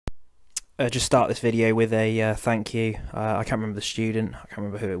just start this video with a thank you. I can't remember the student, I can't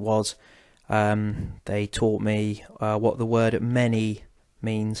remember who it was. They taught me what the word many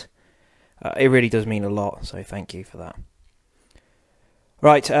means. It really does mean a lot, so thank you for that.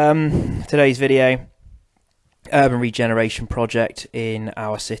 Right, today's video, urban regeneration project in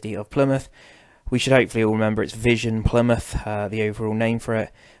our city of Plymouth. We should hopefully all remember it's Vision Plymouth, the overall name for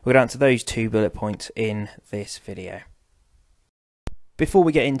it. We'll answer those 2 bullet points in this video. Before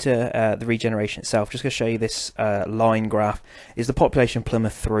we get into the regeneration itself, just going to show you this line graph. Is the population of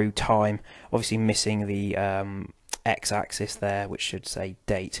Plymouth through time, obviously missing the x-axis there, which should say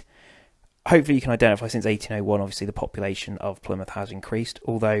date. Hopefully you can identify since 1801, obviously the population of Plymouth has increased,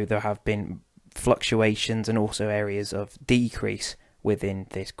 although there have been fluctuations and also areas of decrease within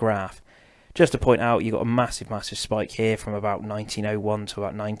this graph. Just to point out, you've got a massive spike here from about 1901 to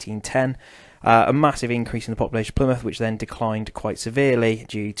about 1910. A massive increase in the population of Plymouth, which then declined quite severely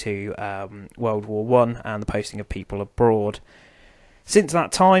due to World War I and the posting of people abroad. Since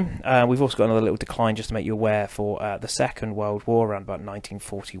that time, we've also got another little decline, just to make you aware, for the Second World War, around about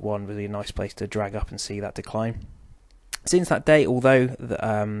 1941, really a nice place to drag up and see that decline. Since that date, although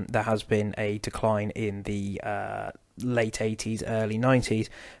there has been a decline in the late 80s, early 90s,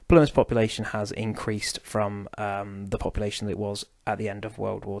 Plymouth's population has increased from the population that it was at the end of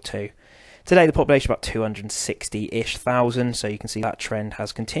World War II. Today the population is about 260-ish thousand, so you can see that trend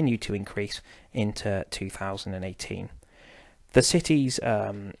has continued to increase into 2018. The city's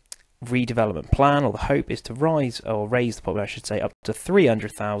redevelopment plan, or the hope, is to raise the population, I should say, up to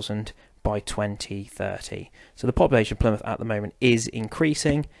 300,000 by 2030. So the population of Plymouth at the moment is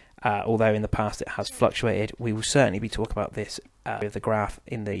increasing, although in the past it has fluctuated. We will certainly be talking about this with the graph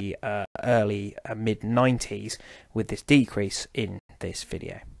in the early mid-90s with this decrease in this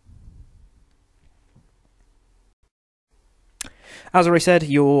video. As I already said,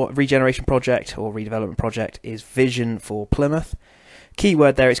 your regeneration project or redevelopment project is Vision for Plymouth.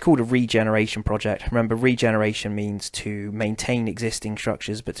 Keyword there, it's called a regeneration project. Remember, regeneration means to maintain existing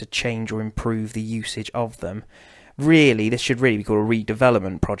structures but to change or improve the usage of them. Really, this should really be called a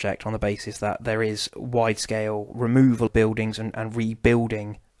redevelopment project on the basis that there is wide-scale removal of buildings and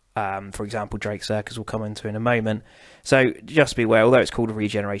rebuilding. For example, Drake Circus will come into in a moment. So just be aware, although it's called a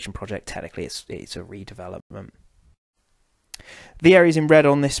regeneration project, technically it's a redevelopment. The areas in red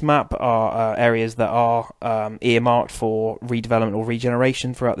on this map are areas that are earmarked for redevelopment or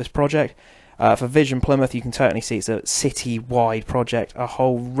regeneration throughout this project. For Vision Plymouth, you can certainly see it's a city-wide project, a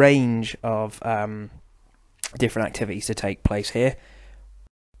whole range of different activities to take place here.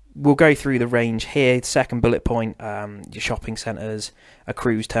 We'll go through the range here. Second bullet point, your shopping centres, a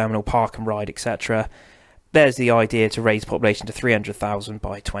cruise terminal, park and ride, etc. There's the idea to raise the population to 300,000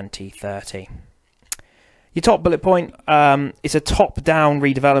 by 2030. Your top bullet point, it's a top-down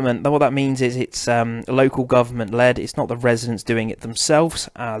redevelopment. What that means is it's local government-led. It's not the residents doing it themselves,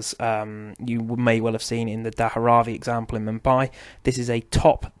 as you may well have seen in the Dharavi example in Mumbai. This is a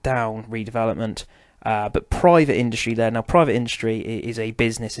top-down redevelopment, but private industry there. Now, private industry is a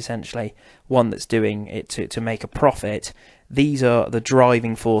business, essentially, one that's doing it to make a profit. These are the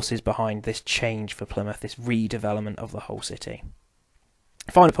driving forces behind this change for Plymouth, this redevelopment of the whole city.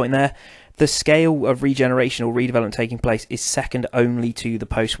 Final point there, the scale of regeneration or redevelopment taking place is second only to the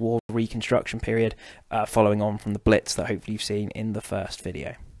post-war reconstruction period, following on from the Blitz that hopefully you've seen in the first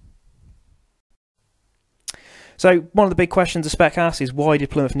video. So one of the big questions a spec asks is, why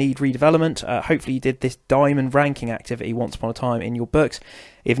did Plymouth need redevelopment? Hopefully you did this diamond ranking activity once upon a time in your books.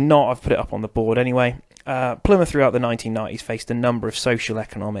 If not, I've put it up on the board anyway. Plymouth throughout the 1990s faced a number of social,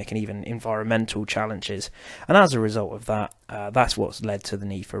 economic and even environmental challenges, and as a result of that, that's what's led to the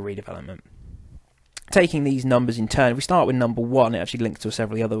need for redevelopment. Taking these numbers in turn, if we start with number 1, it actually links to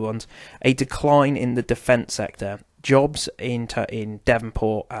several other ones. A decline in the defence sector. Jobs in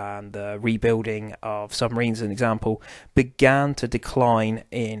Devonport and the rebuilding of submarines, as an example, began to decline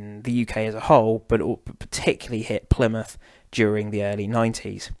in the UK as a whole, but it particularly hit Plymouth during the early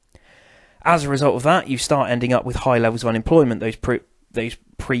 90s. As a result of that, you start ending up with high levels of unemployment. Those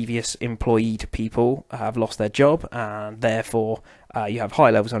previous employed people have lost their job, and therefore you have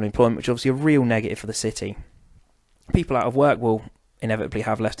high levels of unemployment, which is obviously a real negative for the city. People out of work will inevitably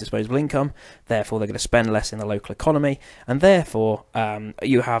have less disposable income, therefore they're going to spend less in the local economy, and therefore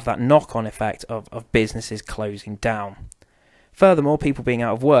you have that knock-on effect of businesses closing down. Furthermore, people being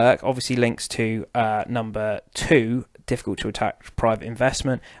out of work obviously links to number 2, difficult to attract private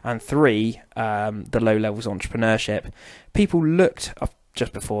investment, and 3, the low levels of entrepreneurship. People looked,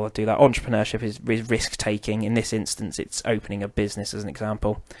 just before I do that, entrepreneurship is risk taking. In this instance, it's opening a business as an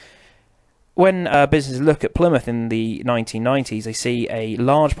example. When businesses look at Plymouth in the 1990s, they see a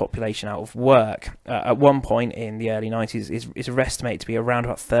large population out of work. At one point in the early 90s, it's estimated to be around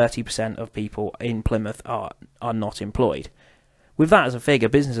about 30% of people in Plymouth are not employed. With that as a figure,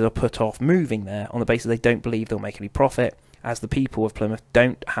 businesses are put off moving there on the basis they don't believe they'll make any profit, as the people of Plymouth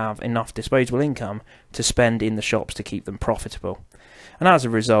don't have enough disposable income to spend in the shops to keep them profitable. And as a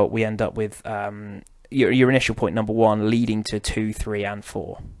result, we end up with your initial point number 1 leading to 2, 3 and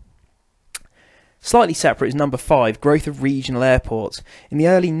 4. Slightly separate is number 5, growth of regional airports. In the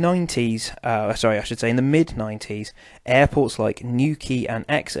early 90s, in the mid-90s, airports like Newquay and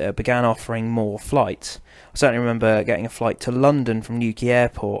Exeter began offering more flights. I certainly remember getting a flight to London from Newquay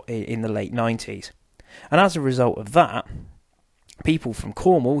Airport in the late 90s. And as a result of that, people from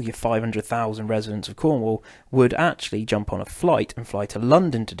Cornwall, your 500,000 residents of Cornwall, would actually jump on a flight and fly to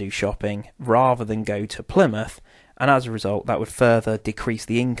London to do shopping rather than go to Plymouth, and as a result that would further decrease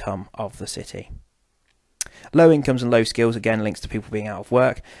the income of the city. Low incomes and low skills, again, links to people being out of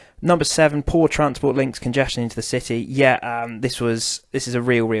work. Number 7, poor transport links, congestion into the city. This is a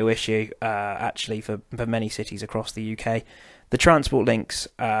real issue, actually, for many cities across the UK. The transport links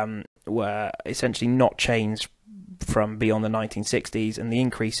were essentially not changed from beyond the 1960s, and the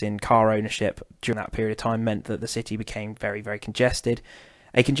increase in car ownership during that period of time meant that the city became very, very congested.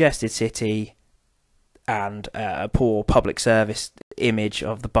 A congested city and a poor public service image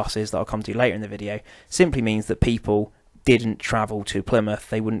of the buses that I'll come to later in the video simply means that people didn't travel to Plymouth.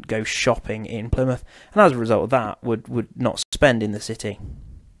 They wouldn't go shopping in Plymouth, and as a result of that would not spend in the city.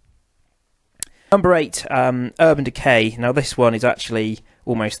 Number 8, urban decay. Now this one is actually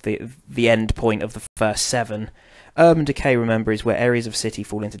almost the end point of the first 7. Urban decay, remember, is where areas of city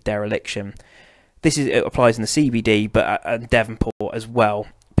fall into dereliction. It applies in the CBD, but at Devonport as well.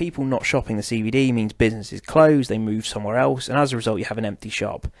 People not shopping the CBD means businesses close, they move somewhere else, and as a result you have an empty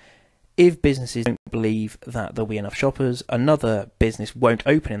shop. If businesses don't believe that there'll be enough shoppers, another business won't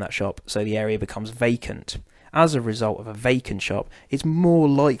open in that shop, so the area becomes vacant. As a result of a vacant shop, it's more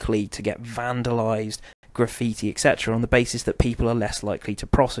likely to get vandalised, graffiti, etc., on the basis that people are less likely to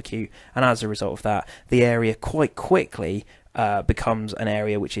prosecute, and as a result of that, the area quite quickly becomes an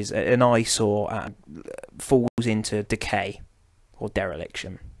area which is an eyesore and falls into decay or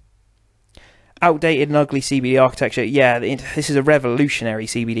dereliction. Outdated and ugly CBD architecture. This is a revolutionary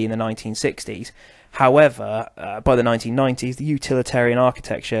CBD in the 1960s. However, by the 1990s, the utilitarian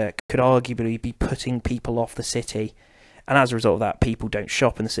architecture could arguably be putting people off the city, and as a result of that, people don't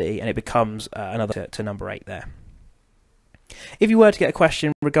shop in the city, and it becomes another to number 8 there. If you were to get a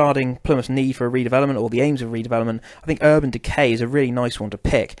question regarding Plymouth's need for a redevelopment or the aims of redevelopment, I think urban decay is a really nice one to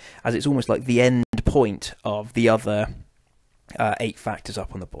pick, as it's almost like the end point of the other 8 factors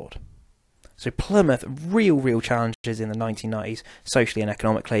up on the board. So Plymouth, real challenges in the 1990s, socially and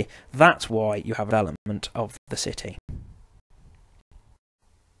economically. That's why you have development of the city.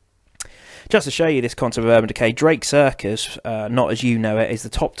 Just to show you this concept of urban decay, Drake Circus, not as you know it, is the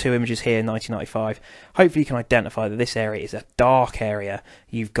top 2 images here in 1995. Hopefully you can identify that this area is a dark area.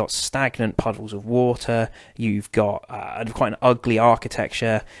 You've got stagnant puddles of water, you've got quite an ugly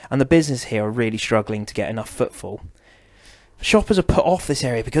architecture, and the businesses here are really struggling to get enough footfall. Shoppers are put off this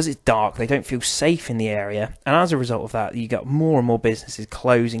area because it's dark, they don't feel safe in the area, and as a result of that, you get more and more businesses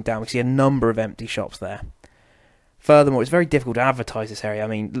closing down. We see a number of empty shops there. Furthermore, it's very difficult to advertise this area. I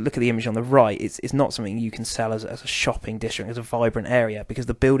mean, look at the image on the right. It's not something you can sell as a shopping district, as a vibrant area, because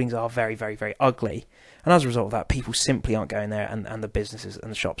the buildings are very, very, very ugly. And as a result of that, people simply aren't going there, and the businesses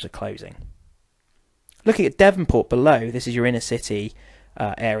and the shops are closing. Looking at Devonport below, this is your inner city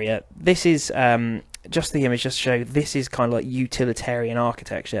area. This is just the image, just to show this is kind of like utilitarian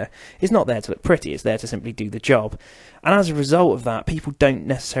architecture. It's not there to look pretty, it's there to simply do the job. And as a result of that, people don't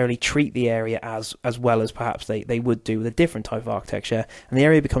necessarily treat the area as well as perhaps they would do with a different type of architecture, and the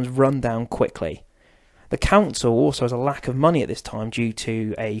area becomes run down quickly. The council also has a lack of money at this time due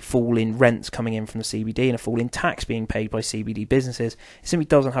to a fall in rents coming in from the CBD and a fall in tax being paid by CBD businesses. It simply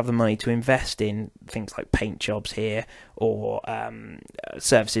doesn't have the money to invest in things like paint jobs here or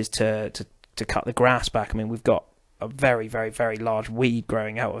services to cut the grass back. I mean, we've got a very, very, very large weed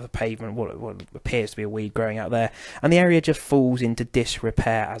growing out of the pavement, what appears to be a weed growing out there, and the area just falls into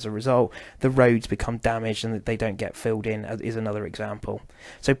disrepair as a result. The roads become damaged and they don't get filled in, as is another example.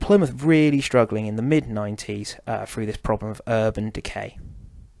 So Plymouth really struggling in the mid-90s through this problem of urban decay.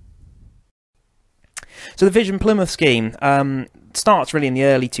 So the Vision Plymouth scheme starts really in the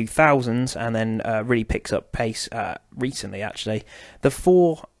early 2000s and then really picks up pace recently, actually. The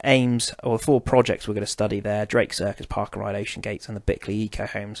 4 aims, or 4 projects we're going to study there: Drake Circus, Park and Ride, Ocean Gates and the Bickley Eco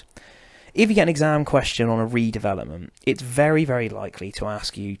Homes. If you get an exam question on a redevelopment, it's very, very likely to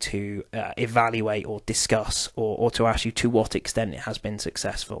ask you to evaluate or discuss, or to ask you to what extent it has been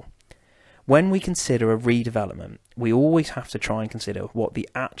successful. When we consider a redevelopment, we always have to try and consider what the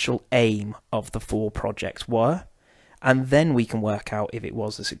actual aim of the 4 projects were, and then we can work out if it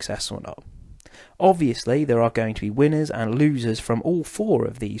was a success or not. Obviously, there are going to be winners and losers from all 4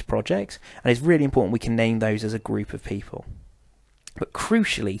 of these projects, and it's really important we can name those as a group of people. But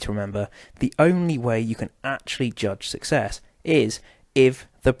crucially to remember, the only way you can actually judge success is if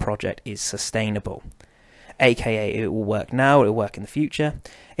the project is sustainable. AKA, it will work now, it will work in the future.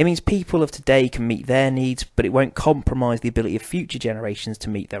 It means people of today can meet their needs, but it won't compromise the ability of future generations to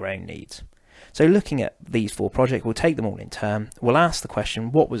meet their own needs. So looking at these 4 projects, we'll take them all in turn, we'll ask the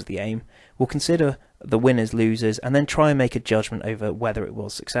question, what was the aim? We'll consider the winners, losers, and then try and make a judgment over whether it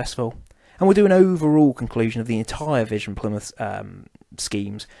was successful. And we'll do an overall conclusion of the entire Vision Plymouth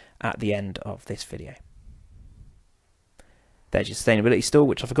schemes at the end of this video. There's your sustainability stall,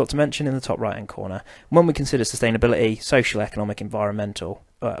 which I forgot to mention in the top right hand corner. When we consider sustainability, social, economic, environmental,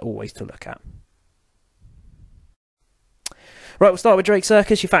 always to look at. Right, we'll start with Drake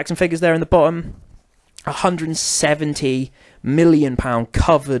Circus. Your facts and figures there in the bottom. £170 million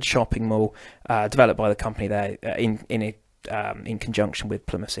covered shopping mall developed by the company there in conjunction with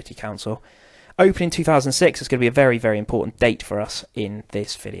Plymouth City Council. Opened in 2006. It's going to be a very, very important date for us in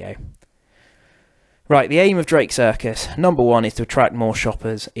this video. Right, the aim of Drake Circus, number 1, is to attract more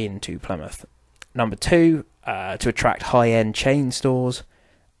shoppers into Plymouth. Number 2, to attract high-end chain stores.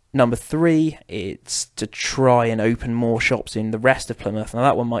 Number 3, it's to try and open more shops in the rest of Plymouth. Now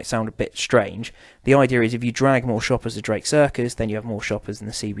that one might sound a bit strange. The idea is if you drag more shoppers to Drake Circus, then you have more shoppers in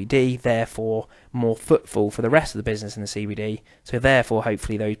the CBD, therefore more footfall for the rest of the business in the CBD. So therefore,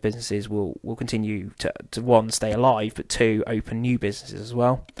 hopefully those businesses will continue to 1, stay alive, but 2, open new businesses as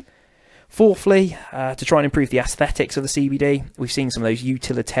well. Fourthly, to try and improve the aesthetics of the CBD. We've seen some of those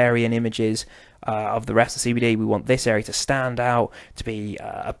utilitarian images of the rest of the CBD. We want this area to stand out, to be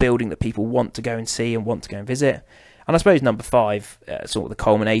a building that people want to go and see and want to go and visit. And I suppose number 5, sort of the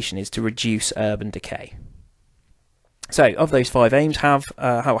culmination, is to reduce urban decay. So, of those 5 aims, how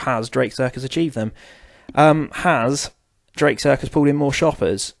has Drake Circus achieved them? Has Drake Circus pulled in more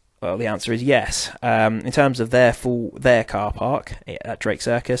shoppers? Well, the answer is yes. In terms of their car park at Drake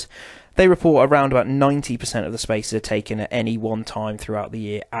Circus, they report around about 90% of the spaces are taken at any one time throughout the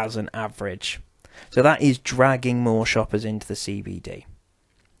year as an average. So that is dragging more shoppers into the CBD.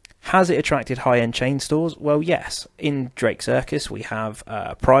 Has it attracted high-end chain stores? Well, yes. In Drake Circus, we have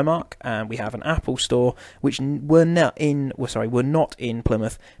Primark and we have an Apple store, which were not in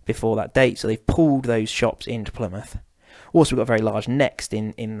Plymouth before that date. So they've pulled those shops into Plymouth. Also, we've got a very large Next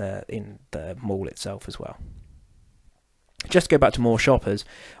in the mall itself as well. Just to go back to more shoppers,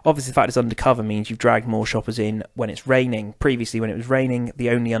 obviously the fact it's undercover means you've dragged more shoppers in when it's raining. Previously, when it was raining,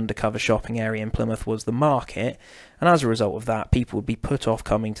 the only undercover shopping area in Plymouth was the market, and as a result of that, people would be put off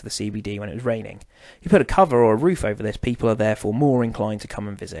coming to the CBD when it was raining. You put a cover or a roof over this, people are therefore more inclined to come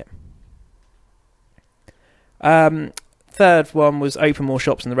and visit. Third one was open more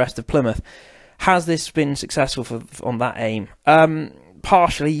shops in the rest of Plymouth. Has this been successful on that aim?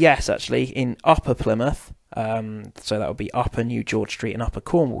 Partially, yes, actually. In Upper Plymouth, so that would be Upper New George Street and Upper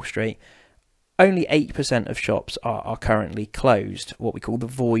Cornwall Street, only 8% of shops are currently closed, what we call the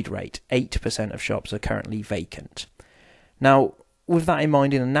void rate. 8% of shops are currently vacant. Now, with that in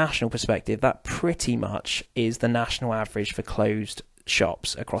mind, in a national perspective, that pretty much is the national average for closed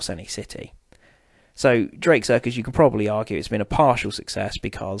shops across any city. So Drake Circus, you can probably argue it's been a partial success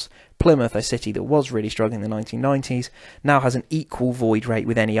because Plymouth, a city that was really struggling in the 1990s, now has an equal void rate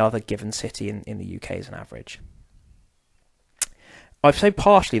with any other given city in the UK as an average. I've said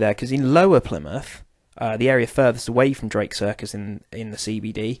partially there because in Lower Plymouth, the area furthest away from Drake Circus in the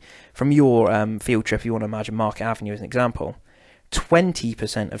CBD, from your field trip, if you want to imagine Market Avenue as an example,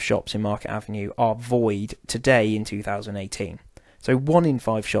 20% of shops in Market Avenue are void today in 2018. So 1 in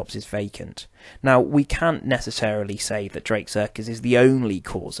 5 shops is vacant. Now, we can't necessarily say that Drake Circus is the only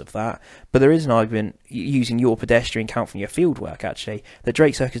cause of that, but there is an argument, using your pedestrian count from your fieldwork actually, that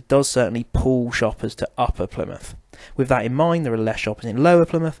Drake Circus does certainly pull shoppers to Upper Plymouth. With that in mind, there are less shoppers in Lower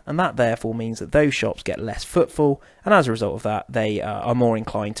Plymouth, and that therefore means that those shops get less footfall, and as a result of that, they are more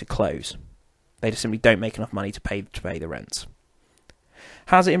inclined to close. They just simply don't make enough money to pay the rents.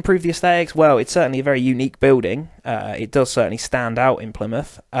 Has it improved the aesthetics? Well, it's certainly a very unique building. It does certainly stand out in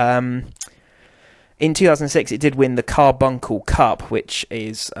Plymouth. In 2006, it did win the Carbuncle Cup, which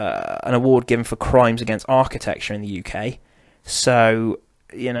is an award given for crimes against architecture in the UK. So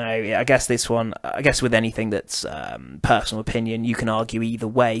I guess this one, with anything that's personal opinion, you can argue either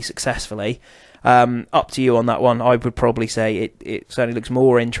way successfully. Up to you on that one. I would probably say it certainly looks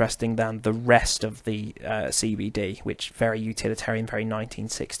more interesting than the rest of the CBD, which very utilitarian, very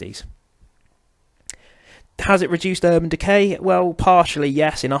 1960s. Has it reduced urban decay? Well, partially,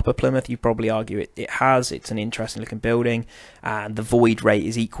 yes. In Upper Plymouth, you'd probably argue it has. It's an interesting looking building, and the void rate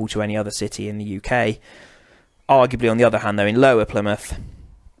is equal to any other city in the UK. Arguably, on the other hand, though, in Lower Plymouth,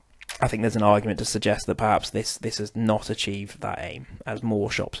 I think there's an argument to suggest that perhaps this has not achieved that aim, as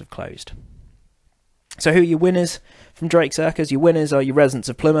more shops have closed. So who are your winners from Drake Circus? Your winners are your residents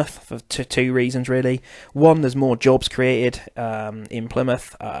of Plymouth for two reasons, really. One, there's more jobs created in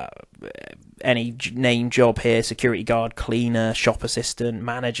Plymouth. Any name job here, security guard, cleaner, shop assistant,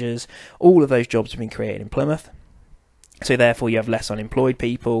 managers, all of those jobs have been created in Plymouth. So therefore you have less unemployed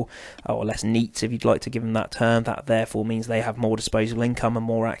people, or less NEETs if you'd like to give them that term. That therefore means they have more disposable income and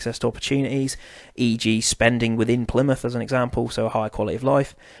more access to opportunities, e.g. spending within Plymouth as an example, so a higher quality of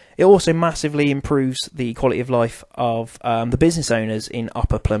life. It also massively improves the quality of life of the business owners in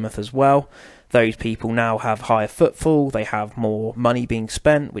Upper Plymouth as well. Those people now have higher footfall, they have more money being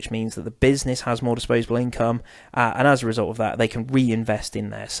spent, which means that the business has more disposable income, and as a result of that, they can reinvest in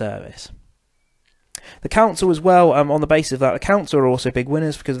their service. The council as well, on the basis of that, the council are also big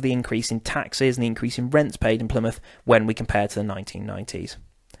winners because of the increase in taxes and the increase in rents paid in Plymouth when we compare to the 1990s.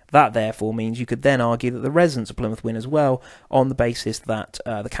 That therefore means you could then argue that the residents of Plymouth win as well on the basis that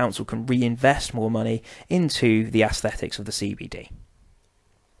the council can reinvest more money into the aesthetics of the CBD.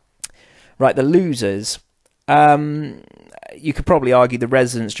 Right, the losers. You could probably argue the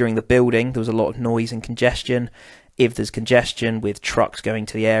residents during the building. There was a lot of noise and congestion. If there's congestion with trucks going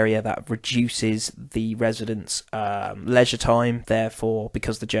to the area, that reduces the residents' leisure time, therefore,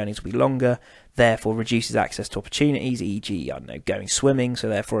 because the journeys will be longer, therefore reduces access to opportunities, e.g., going swimming, so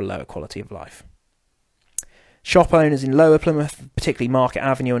therefore a lower quality of life. Shop owners in Lower Plymouth, particularly Market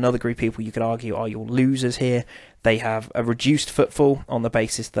Avenue, another group of people you could argue are your losers here. They have a reduced footfall on the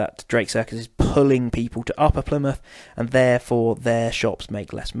basis that Drake Circus is pulling people to Upper Plymouth, and therefore their shops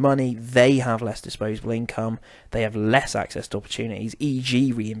make less money, they have less disposable income, they have less access to opportunities,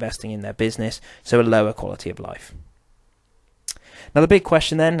 e.g. reinvesting in their business, so a lower quality of life. Now the big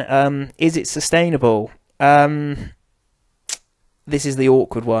question then, is it sustainable? This is the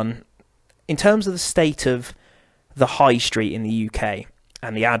awkward one. In terms of the state of the high street in the UK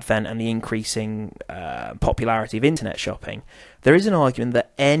and the advent and the increasing popularity of internet shopping, there is an argument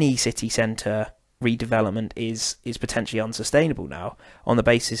that any city centre redevelopment is potentially unsustainable now, on the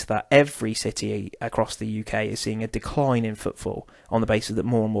basis that every city across the UK is seeing a decline in footfall on the basis that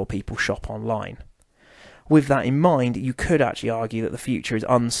more and more people shop online. With that in mind, you could actually argue that the future is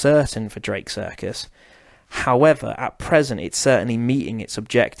uncertain for Drake Circus. However, at present, it's certainly meeting its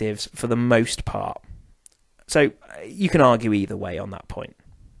objectives for the most part. So you can argue either way on that point.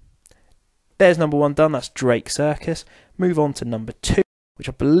 There's number one done, that's Drake Circus. Move on to number two, which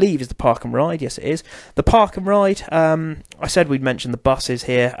I believe is the Park and Ride. Yes, it is. The Park and Ride, I said we'd mention the buses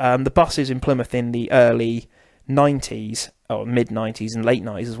here. The buses in Plymouth in the early 90s, or mid-90s and late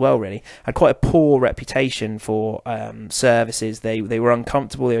 90s as well, really, had quite a poor reputation for services. They were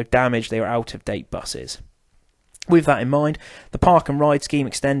uncomfortable, they were damaged, they were out-of-date buses. With that in mind, the Park and Ride scheme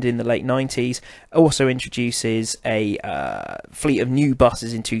extended in the late 90s also introduces a fleet of new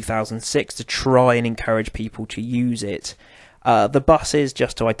buses in 2006 to try and encourage people to use it. The buses,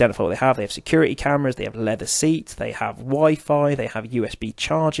 just to identify what they have security cameras, they have leather seats, they have Wi-Fi, they have USB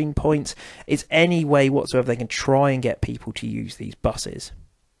charging points. It's any way whatsoever they can try and get people to use these buses.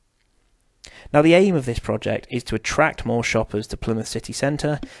 Now, the aim of this project is to attract more shoppers to Plymouth city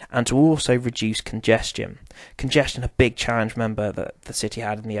centre and to also reduce congestion. Congestion, a big challenge, remember, that the city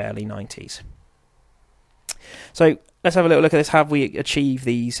had in the early 90s. So let's have a little look at this. Have we achieved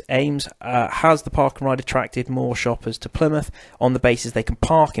these aims? Has the Park and Ride attracted more shoppers to Plymouth on the basis they can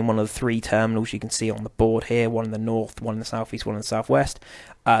park in one of the three terminals you can see on the board here, one in the north, one in the southeast, one in the southwest?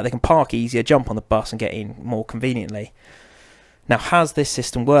 They can park easier, jump on the bus and get in more conveniently. Now, has this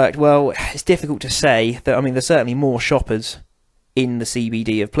system worked? Well, it's difficult to say. There's certainly more shoppers in the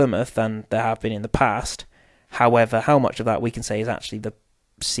CBD of Plymouth than there have been in the past. However, how much of that we can say is actually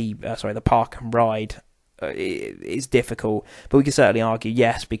the Park and Ride is difficult. But we can certainly argue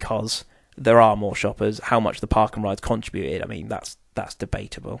yes, because there are more shoppers. How much the Park and Ride's contributed, that's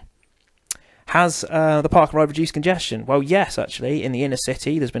debatable. Has the Park and Ride reduced congestion? Well, yes, actually. In the inner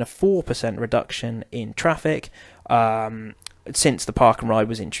city, there's been a 4% reduction in traffic since the Park and Ride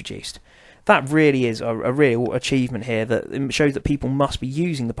was introduced. That really is a real achievement here, that it shows that people must be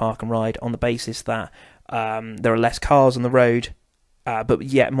using the Park and Ride on the basis that there are less cars on the road, but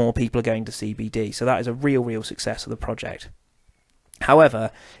yet more people are going to CBD. So that is a real success of the project. However,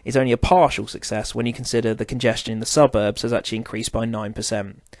 it's only a partial success when you consider the congestion in the suburbs has actually increased by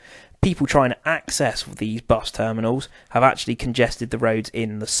 9%. People trying to access these bus terminals have actually congested the roads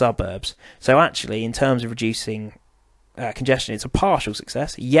in the suburbs. So actually, in terms of reducing congestion, it's a partial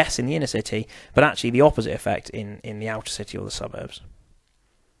success, yes, in the inner city, but actually the opposite effect in the outer city or the suburbs.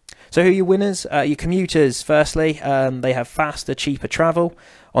 So who are your winners? Your commuters, firstly, they have faster, cheaper travel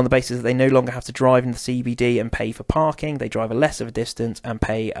on the basis that they no longer have to drive in the CBD and pay for parking. They drive a less of a distance and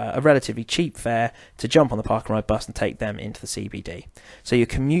pay a relatively cheap fare to jump on the park and ride bus and take them into the CBD. So your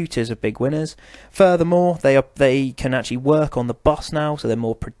commuters are big winners. Furthermore, they can actually work on the bus now, so they're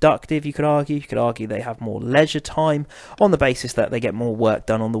more productive, you could argue. You could argue they have more leisure time on the basis that they get more work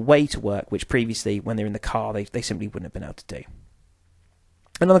done on the way to work, which previously, when they're in the car, they simply wouldn't have been able to do.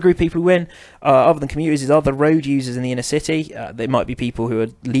 Another group of people who win, other than commuters, is other road users in the inner city. They might be people who are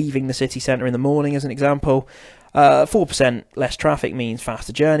leaving the city centre in the morning, as an example. 4% less traffic means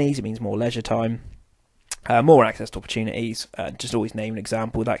faster journeys. It means more leisure time, more access to opportunities. Just always name an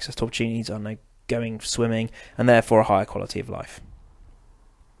example with access to opportunities. I know, going swimming, and therefore a higher quality of life.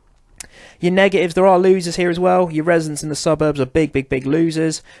 Your negatives, there are losers here as well. Your residents in the suburbs are big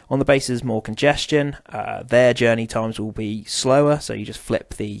losers on the basis of more congestion. Their journey times will be slower, so you just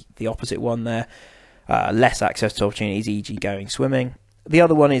flip the opposite one there. Less access to opportunities, e.g. going swimming. The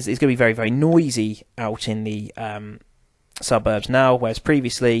other one is going to be very noisy out in the suburbs now, whereas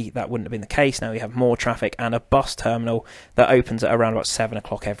previously that wouldn't have been the case. Now we have more traffic and a bus terminal that opens at around about 7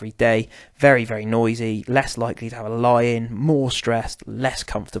 o'clock every day. Very noisy, less likely to have a lie-in, more stressed, less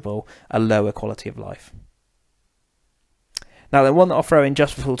comfortable, a lower quality of life. Now the one that I'll throw in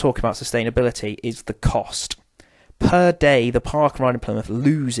just before talking about sustainability is the cost. Per day, the park and ride in Plymouth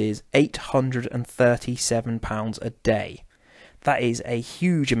loses £837 a day. That is a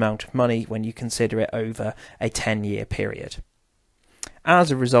huge amount of money when you consider it over a 10-year period.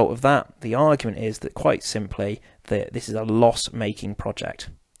 As a result of that, the argument is that, quite simply, that this is a loss-making project.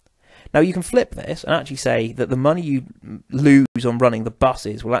 Now, you can flip this and actually say that the money you lose on running the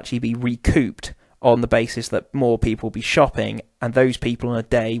buses will actually be recouped on the basis that more people will be shopping, and those people on a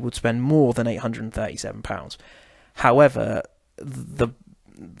day would spend more than £837. However, the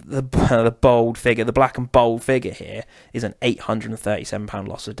bold figure, the black and bold figure here, is an £837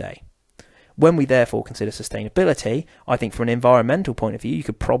 loss a day. When we therefore consider sustainability, I think from an environmental point of view, you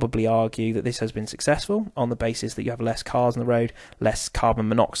could probably argue that this has been successful on the basis that you have less cars on the road, less carbon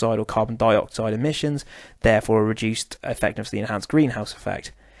monoxide or carbon dioxide emissions, therefore a reduced effectiveness of the enhanced greenhouse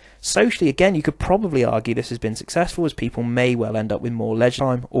effect. Socially, again, you could probably argue this has been successful, as people may well end up with more leisure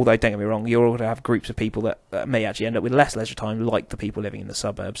time, although don't get me wrong, you're going to have groups of people that may actually end up with less leisure time, like the people living in the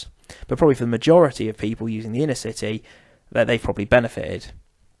suburbs. But probably for the majority of people using the inner city, that they've probably benefited.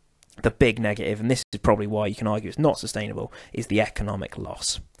 The big negative, and this is probably why you can argue it's not sustainable, is the economic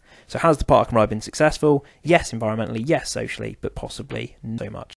loss. So has the park and ride been successful? Yes, environmentally, yes, socially, but possibly not so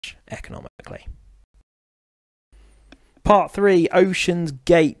much economically. Part 3, Ocean's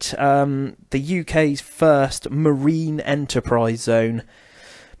Gate, the UK's first marine enterprise zone.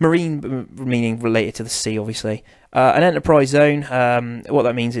 Marine meaning related to the sea, obviously. An enterprise zone, what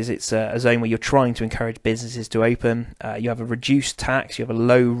that means is it's a zone where you're trying to encourage businesses to open. You have a reduced tax, you have a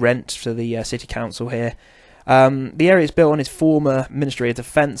low rent for the city council here. The area is built on its former Ministry of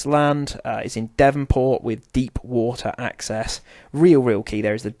Defence land. It's in Devonport with deep water access. Real key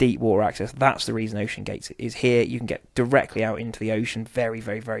there is the deep water access. That's the reason Ocean Gate is here. You can get directly out into the ocean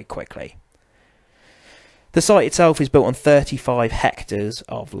very quickly. The site itself is built on 35 hectares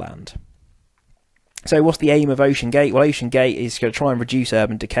of land. So what's the aim of Ocean Gate? Well, Ocean Gate is going to try and reduce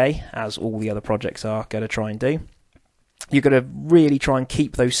urban decay, as all the other projects are going to try and do. You're going to really try and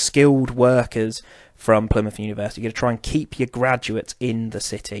keep those skilled workers from Plymouth University. You're going to try and keep your graduates in the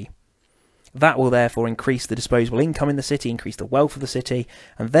city. That will therefore increase the disposable income in the city, increase the wealth of the city,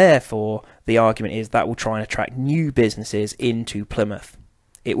 and therefore the argument is that will try and attract new businesses into Plymouth.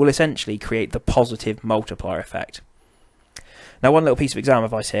 It will essentially create the positive multiplier effect. Now, one little piece of exam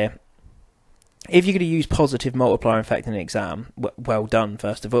advice here. If you're going to use positive multiplier effect in an exam, well done,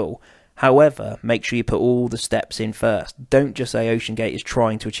 first of all. However, make sure you put all the steps in first. Don't just say Ocean Gate is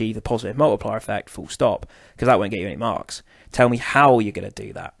trying to achieve the positive multiplier effect, full stop, because that won't get you any marks. Tell me how you're going to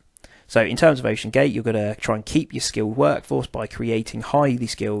do that. So in terms of Ocean Gate, you're going to try and keep your skilled workforce by creating highly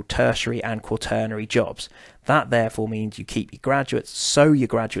skilled tertiary and quaternary jobs. That therefore means you keep your graduates, so your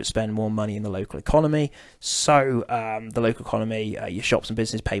graduates spend more money in the local economy, so the local economy, your shops and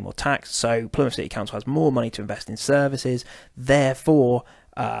businesses pay more tax, so Plymouth City Council has more money to invest in services, therefore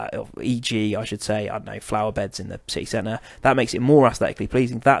e.g., I should say, I don't know, flower beds in the city centre. That makes it more aesthetically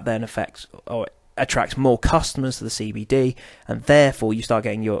pleasing. That then affects or attracts more customers to the CBD, and therefore you start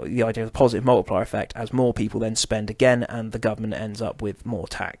getting the idea of the positive multiplier effect as more people then spend again, and the government ends up with more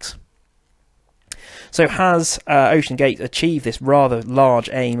tax. So has Ocean Gate achieved this rather large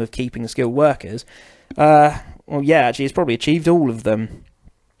aim of keeping the skilled workers? Well, yeah, actually, it's probably achieved all of them.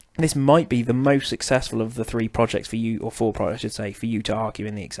 This might be the most successful of the 3 projects for you, or 4 projects, I should say, for you to argue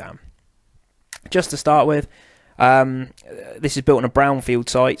in the exam. Just to start with, this is built on a brownfield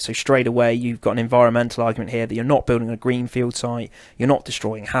site, so straight away you've got an environmental argument here that you're not building a greenfield site, you're not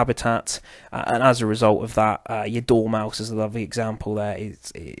destroying habitats, and as a result of that, your dormouse, as a lovely example there,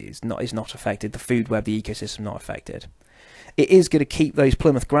 is not affected. The food web, the ecosystem, not affected. It is going to keep those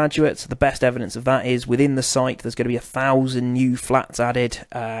Plymouth graduates. The best evidence of that is within the site there's going to be 1,000 new flats added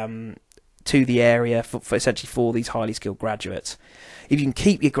to the area for essentially for these highly skilled graduates. If you can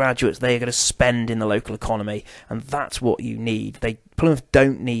keep your graduates, they are going to spend in the local economy, and that's what you need. Plymouth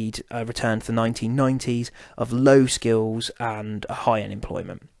don't need a return to the 1990s of low skills and a high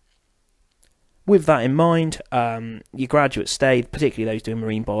unemployment. With that in mind, your graduates stay, particularly those doing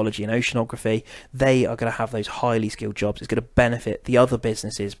marine biology and oceanography, they are going to have those highly skilled jobs. It's going to benefit the other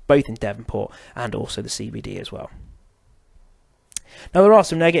businesses, both in Devonport and also the CBD as well. Now, there are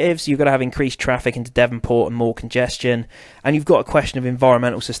some negatives. You've got to have increased traffic into Devonport and more congestion, and you've got a question of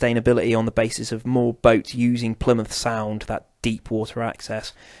environmental sustainability on the basis of more boats using Plymouth Sound, that deep water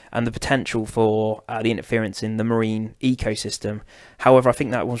access, and the potential for the interference in the marine ecosystem. However, I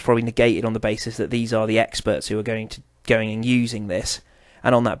think that was probably negated on the basis that these are the experts who are going and using this,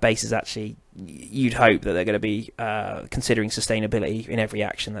 and on that basis, actually, you'd hope that they're going to be considering sustainability in every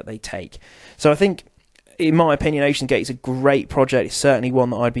action that they take. So I think, in my opinion, Ocean Gate is a great project. It's certainly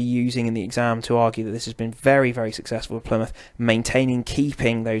one that I'd be using in the exam to argue that this has been very, very successful with Plymouth,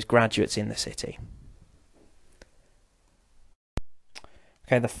 keeping those graduates in the city.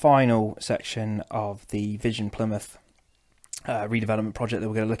 Okay, the final section of the Vision Plymouth redevelopment project that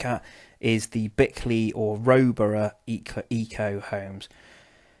we're going to look at is the Bickley or Rowborough Eco Homes.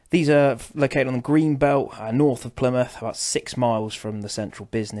 These are located on the Green Belt, north of Plymouth, about 6 miles from the central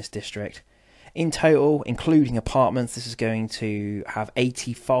business district. In total, including apartments, this is going to have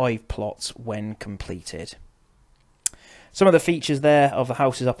 85 plots when completed. Some of the features there of the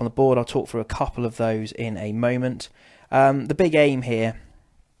houses up on the board, I'll talk through a couple of those in a moment. The big aim here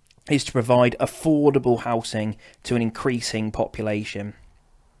is to provide affordable housing to an increasing population.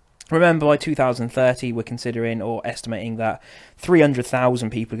 Remember, by 2030, we're considering or estimating that 300,000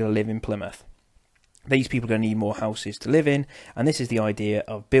 people are going to live in Plymouth. These people are going to need more houses to live in, and this is the idea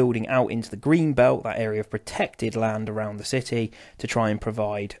of building out into the green belt, that area of protected land around the city, to try and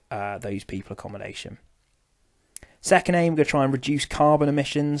provide those people accommodation. Second aim, we're going to try and reduce carbon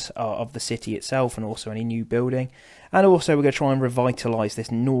emissions of the city itself and also any new building. And also we're going to try and revitalise this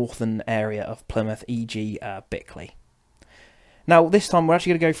northern area of Plymouth, e.g. Bickley. Now, this time we're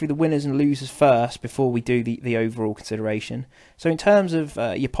actually going to go through the winners and losers first before we do the overall consideration. So in terms of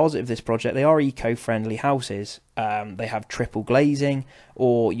your positive of this project, they are eco-friendly houses. They have triple glazing,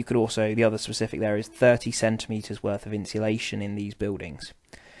 or you could also, the other specific there is 30 centimetres worth of insulation in these buildings.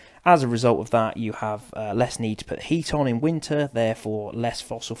 As a result of that, you have less need to put heat on in winter, therefore less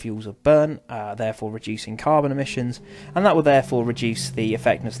fossil fuels are burnt, therefore reducing carbon emissions, and that will therefore reduce the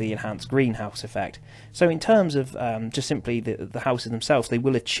effectiveness of the enhanced greenhouse effect. So in terms of just simply the houses themselves, they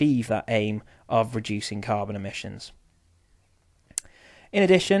will achieve that aim of reducing carbon emissions. In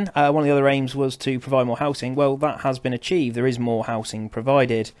addition, one of the other aims was to provide more housing. Well, that has been achieved. There is more housing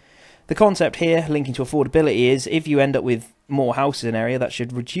provided. The concept here, linking to affordability, is if you end up with more houses in an area, that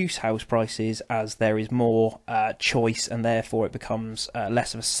should reduce house prices as there is more choice, and therefore it becomes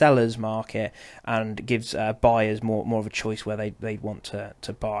less of a seller's market and gives buyers more of a choice where they want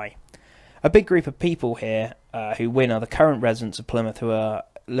to buy. A big group of people here who win are the current residents of Plymouth who are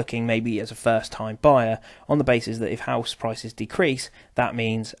looking maybe as a first-time buyer, on the basis that if house prices decrease, that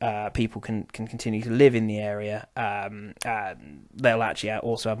means people can continue to live in the area. They'll actually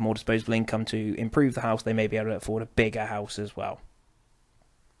also have more disposable income to improve the house. They may be able to afford a bigger house as well.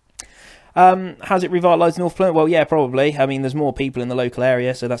 Has it revitalised North Plymouth? Well, yeah, probably. I mean, there's more people in the local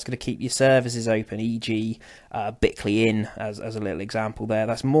area, so that's going to keep your services open, e.g. Bickley Inn, as a little example there.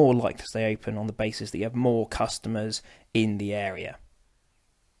 That's more likely to stay open on the basis that you have more customers in the area.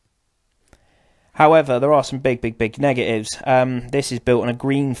 However, there are some big negatives. This is built on a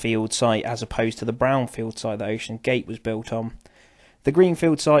greenfield site as opposed to the brownfield site that Ocean Gate was built on. The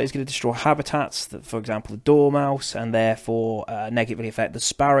greenfield site is going to destroy habitats, that, for example, the dormouse, and therefore negatively affect the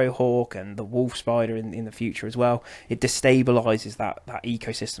sparrowhawk and the wolf spider in the future as well. It destabilises that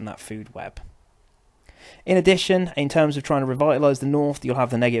ecosystem, that food web. In addition, in terms of trying to revitalise the north, you'll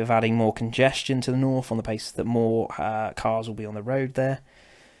have the negative of adding more congestion to the north on the basis that more cars will be on the road there.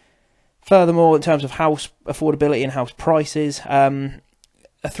 Furthermore, in terms of house affordability and house prices,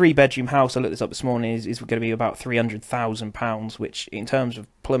 a 3-bedroom house, I looked this up this morning, is going to be about £300,000, which in terms of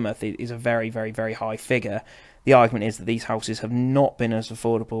Plymouth is a very, very, very high figure. The argument is that these houses have not been as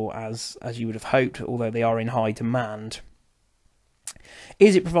affordable as you would have hoped, although they are in high demand.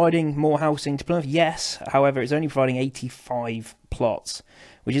 Is it providing more housing to Plymouth? Yes. However, it's only providing 85 plots,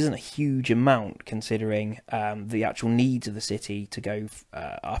 which isn't a huge amount considering the actual needs of the city to go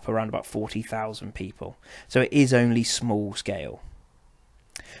up around about 40,000 people. So it is only small scale.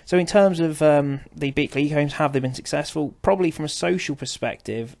 So in terms of the Bickley eco-homes, have they been successful? Probably from a social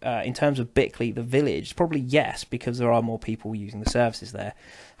perspective, in terms of Bickley, the village, probably yes, because there are more people using the services there.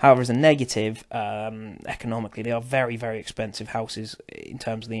 However, as a negative, economically, they are very, very expensive houses in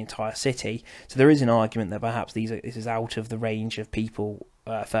terms of the entire city. So there is an argument that perhaps this is out of the range of people,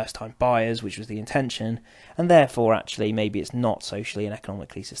 first-time buyers, which was the intention, and therefore, actually, maybe it's not socially and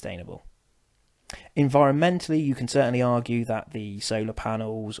economically sustainable. Environmentally, you can certainly argue that the solar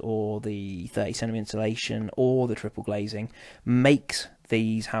panels or the 30cm insulation or the triple glazing makes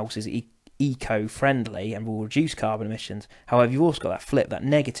these houses eco-friendly and will reduce carbon emissions. However, you've also got that flip, that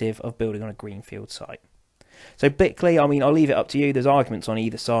negative of building on a greenfield site. So Bickley, I mean, I'll leave it up to you. There's arguments on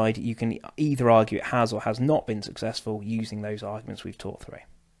either side. You can either argue it has or has not been successful using those arguments we've talked through.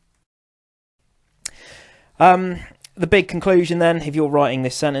 The big conclusion then, if you're writing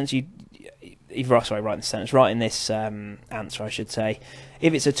this sentence, writing this answer, I should say.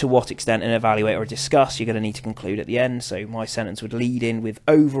 If it's a to what extent an evaluate or a discuss, you're going to need to conclude at the end. So my sentence would lead in with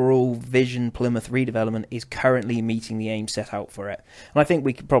overall vision Plymouth redevelopment is currently meeting the aim set out for it. And I think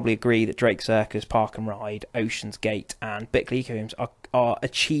we could probably agree that Drake Circus, Park and Ride, Ocean's Gate and Bickley Eco-Homes are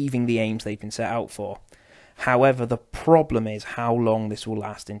achieving the aims they've been set out for. However, the problem is how long this will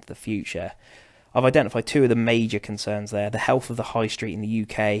last into the future. I've identified two of the major concerns there: the health of the high street in the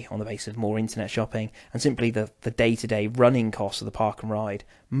UK on the basis of more internet shopping, and simply the day-to-day running costs of the park and ride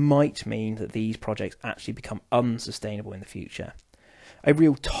might mean that these projects actually become unsustainable in the future. A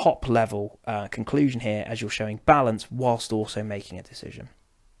real top-level conclusion here, as you're showing balance whilst also making a decision.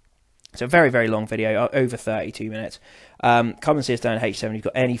 So a very, very long video, over 32 minutes. Come and see us down at H7 if you've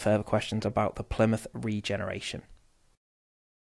got any further questions about the Plymouth regeneration.